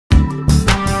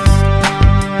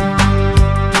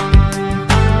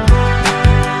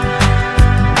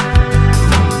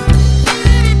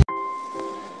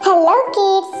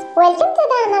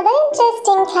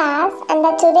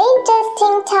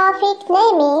scientific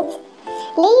name is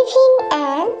living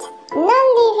and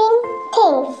non-living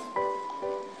things.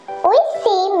 We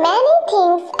see many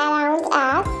things around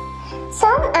us.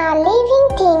 Some are living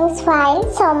things while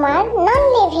some are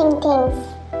non-living things.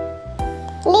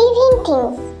 Living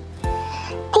things.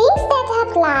 Things that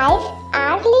have life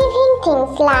are living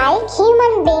things like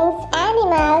human beings,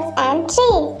 animals and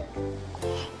trees.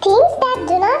 Things that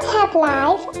do not have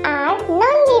life are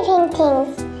non-living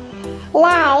things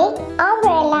like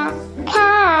umbrella,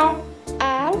 car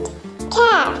and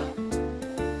cat.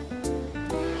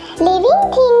 Living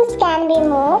things can be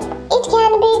moved, it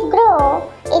can be grow,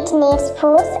 it needs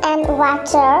food and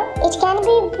water, it can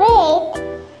be breathe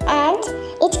and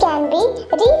it can be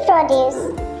reproduce.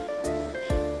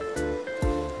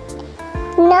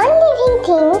 Non-living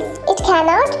things, it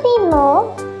cannot be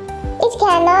moved, it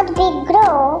cannot be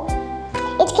grow,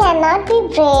 it cannot be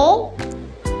breathe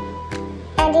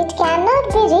and it cannot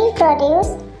be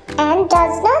reproduced and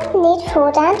does not need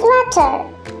food and water.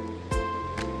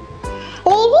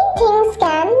 Living things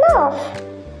can move.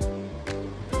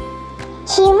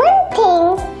 Human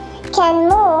things can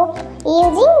move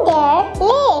using their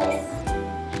legs,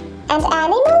 and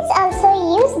animals also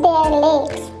use their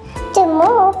legs to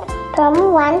move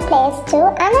from one place to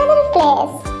another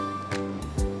place.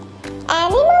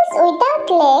 Animals without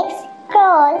legs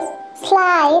crawl,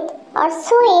 slide or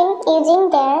swim using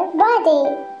their body.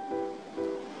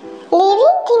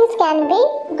 Living things can be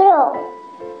grow.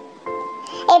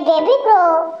 A baby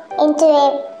grow into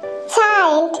a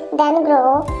child, then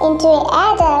grow into an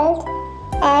adult,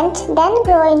 and then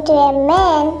grow into a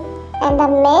man, and the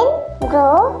man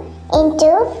grow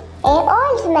into an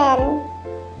old man.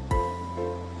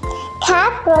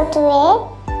 Calf grow to a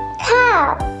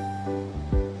cow.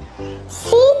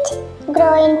 Seed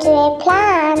grow into a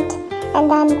plant, and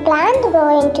then plant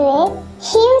grow into a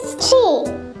huge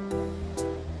tree.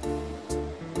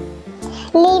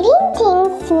 Living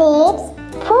things need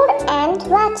food and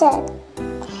water.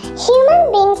 Human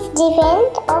beings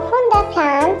depend upon the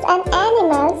plants and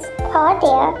animals for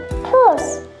their foods.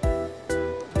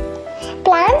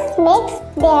 Plants make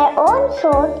their own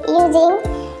food using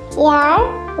air,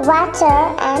 water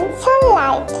and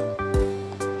sunlight.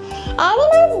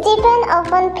 Animals depend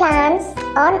upon plants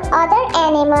on other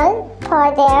animals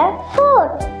for their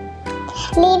food.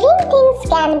 Living things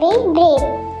can be breathe.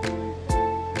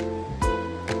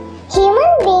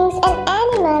 Human beings and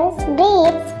animals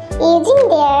breathe using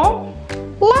their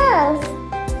lungs.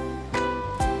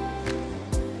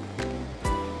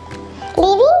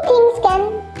 Living things can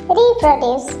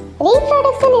reproduce.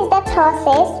 Reproduction is the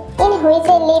process in which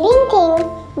a living thing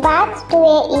births to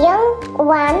a young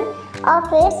one of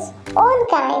its own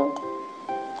kind.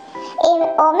 A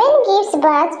woman gives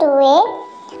birth to a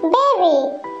baby.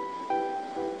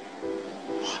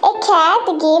 A cat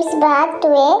gives birth to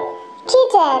a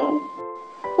kitten.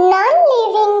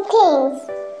 Non-living things.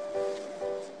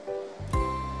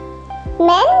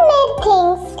 Man-made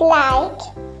things like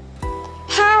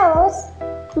house,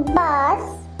 bus,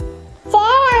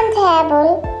 chair and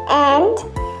table and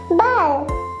bulb.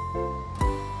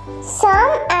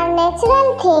 Some are natural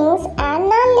things and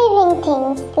non-living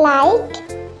things like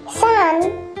sun,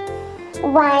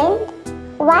 wind,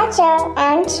 water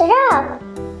and rock.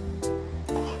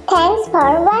 Thanks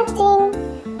for watching.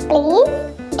 Please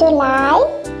do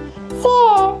like,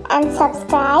 share and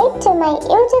subscribe to my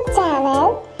YouTube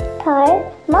channel for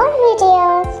more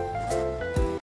videos.